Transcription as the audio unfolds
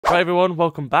Right everyone,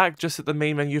 welcome back. Just at the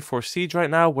main menu for Siege right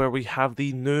now, where we have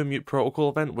the new Mute Protocol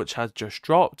event which has just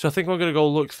dropped. So I think we're going to go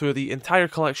look through the entire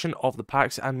collection of the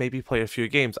packs and maybe play a few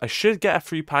games. I should get a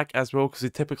free pack as well, because they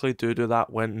typically do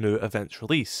that when new events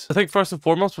release. I think first and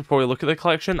foremost, before we look at the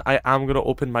collection, I am going to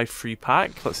open my free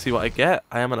pack. Let's see what I get.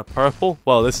 I am in a purple.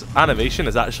 Well, this animation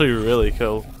is actually really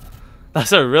cool.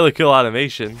 That's a really cool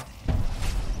animation.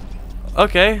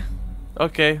 Okay,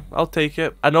 I'll take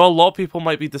it. I know a lot of people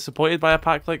might be disappointed by a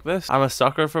pack like this. I'm a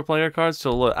sucker for player cards,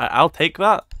 so look, I'll take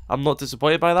that. I'm not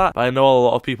disappointed by that, but I know a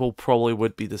lot of people probably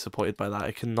would be disappointed by that.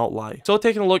 I cannot lie. So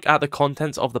taking a look at the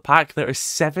contents of the pack, there is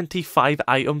 75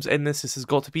 items in this. This has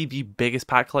got to be the biggest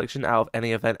pack collection out of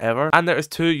any event ever. And there is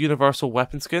 2 universal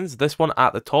weapon skins. This one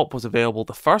at the top was available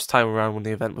the first time around when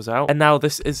the event was out. And now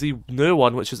this is the new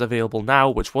one, which is available now,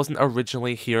 which wasn't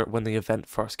originally here when the event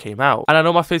first came out. And I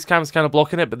know my face cam is kind of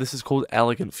blocking it, but this is called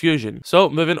Elegant Fusion. So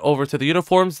moving over to the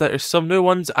uniforms, there is some new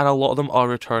ones and a lot of them are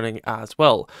returning as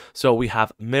well. So we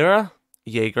have Mira,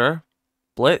 Jaeger,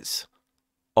 Blitz,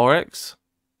 Oryx,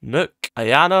 Nook,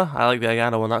 Ayana, I like the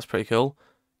Ayana one, that's pretty cool,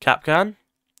 Kapkan,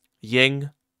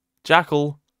 Ying,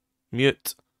 Jackal,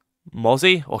 Mute,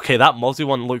 Macie. Okay, that Macie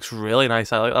one looks really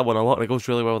nice. I like that one a lot, and it goes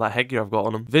really well with that headgear I've got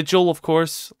on him. Vigil, of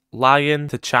course, Lion,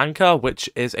 Tachanka,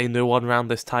 which is a new one around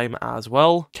this time as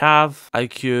well, Cav,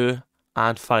 IQ,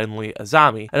 and finally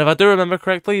Azami. And if I do remember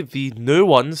correctly, the new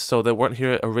ones, so they weren't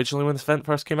here originally when this event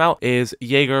first came out, is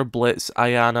Jaeger, Blitz,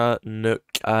 Ayana, Nook,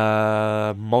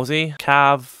 Macie,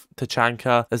 Cav,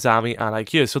 Tachanka, Azami, and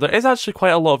IQ. So there is actually quite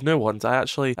a lot of new ones. I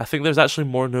think there's actually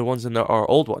more new ones than there are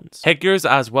old ones. Headgears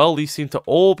as well, these seem to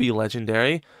all be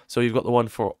legendary. So you've got the one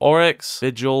for Oryx,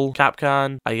 Vigil,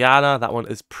 Kapkan, Ayana, that one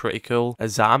is pretty cool.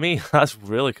 Azami, that's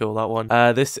really cool, that one.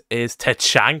 This is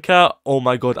Tachanka. Oh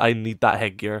my god, I need that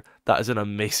headgear. That is an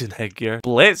amazing headgear.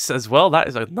 Blitz as well, that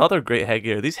is another great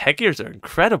headgear. These headgears are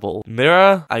incredible.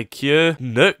 Mira, IQ,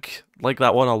 Nook, like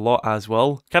that one a lot as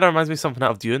well. Kind of reminds me of something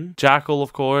out of Dune. Jackal,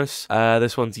 of course.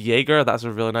 This one's Jaeger, that's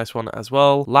a really nice one as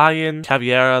well. Lion,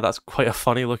 Caviera, that's quite a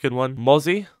funny looking one.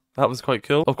 Macie, that was quite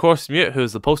cool. Of course, Mute,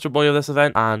 who's the poster boy of this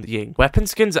event, and Ying. Weapon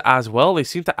skins as well. They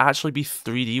seem to actually be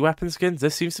 3D weapon skins.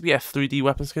 This seems to be a 3D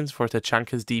weapon skins for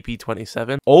Tachanka's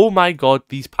DP27. Oh my god,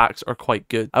 these packs are quite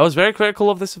good. I was very critical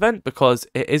of this event because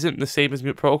it isn't the same as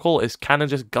Mute Protocol. It's kind of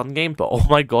just gun game, but oh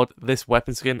my god, this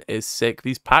weapon skin is sick.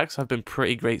 These packs have been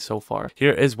pretty great so far.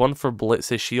 Here is one for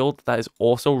Blitz's shield. That is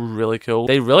also really cool.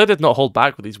 They really did not hold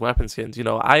back with these weapon skins. You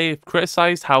know, I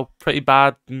criticized how pretty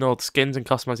bad, you know, the skins and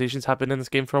customizations have been in this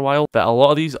game for a while, but a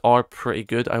lot of these are pretty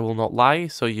good, I will not lie.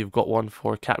 So you've got one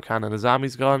for Kapkan and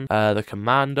Azami's gun, the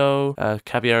Commando,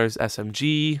 Caviera's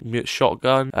SMG, Mute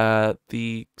shotgun,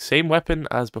 the same weapon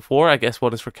as before. I guess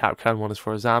one is for Kapkan, one is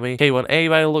for Azami. K1A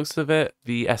by the looks of it,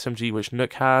 the SMG which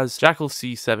Nook has, Jackal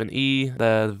C7E,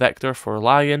 the Vector for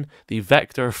Lion, the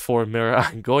Vector for Mira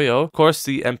and Goyo, of course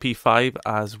the MP5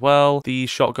 as well, the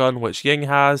shotgun which Ying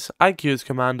has, IQ's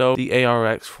Commando, the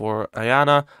ARX for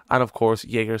Ayana, and of course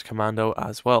Jaeger's Commando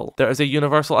as well. There is a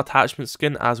universal attachment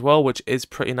skin as well, which is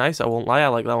pretty nice, I won't lie, I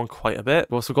like that one quite a bit.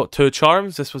 We've also got 2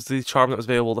 charms. This was the charm that was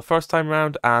available the first time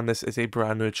around, and this is a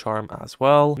brand new charm as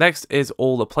well. Next is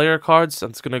all the player cards.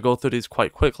 I'm just going to go through these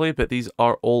quite quickly, but these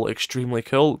are all extremely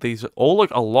cool. These all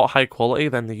look a lot high quality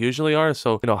than they usually are,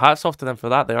 so you know, hats off to them for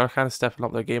that. They are kind of stepping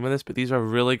up their game in this, but these are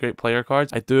really great player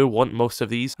cards. I do want most of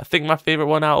these. I think my favorite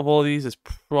one out of all of these is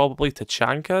probably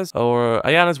Tachanka's, or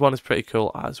Ayana's one is pretty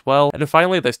cool as well. And then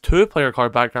finally, there's 2 player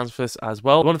card backgrounds for this as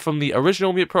well. One from the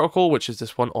original Mute Protocol, which is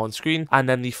this one on screen, and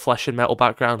then the Flesh and Metal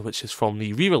background, which is from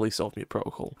the re-release of Mute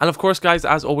Protocol. And of course, guys,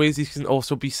 as always, these can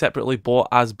also be separately bought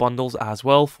as bundles as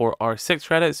well for our 6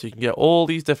 credits. So you can get all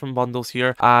these different bundles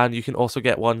here, and you can also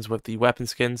get ones with the weapon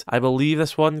skins. I believe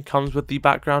this one comes with the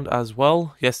background as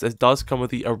well. Yes, it does come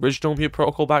with the original Mute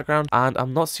Protocol background, and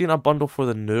I'm not seeing a bundle for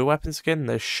the new weapon skin.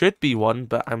 There should be one,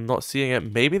 but I'm not seeing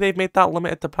it. Maybe they've made that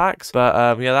limited to packs,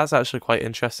 but yeah, that's actually quite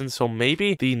interesting. So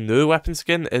maybe the new weapon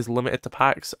skin is limited to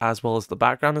packs as well as the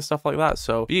background and stuff like that,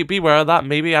 so beware of that.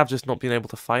 Maybe I've just not been able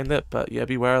to find it, but yeah,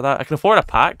 beware of that. I can afford a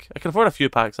pack. I can afford a few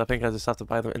packs. I think I just have to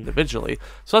buy them individually.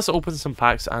 So let's open some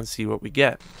packs and see what we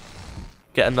get.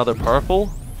 Get another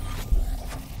purple.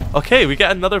 Okay, we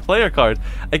get another player card.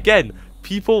 Again,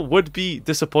 people would be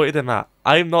disappointed in that.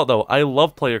 I'm not though. I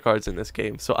love player cards in this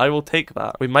game, so I will take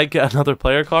that. We might get another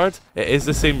player card. It is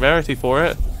the same rarity for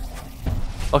it.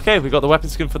 Okay, we got the weapon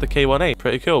skin for the K1A.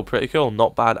 Pretty cool,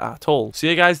 not bad at all. So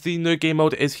yeah guys, the new game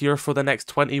mode is here for the next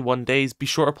 21 days. Be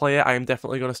sure to play it. I am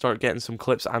definitely going to start getting some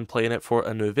clips and playing it for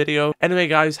a new video. Anyway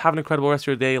guys, have an incredible rest of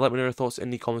your day. Let me know your thoughts in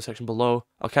the comment section below.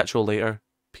 I'll catch you all later.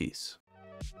 Peace.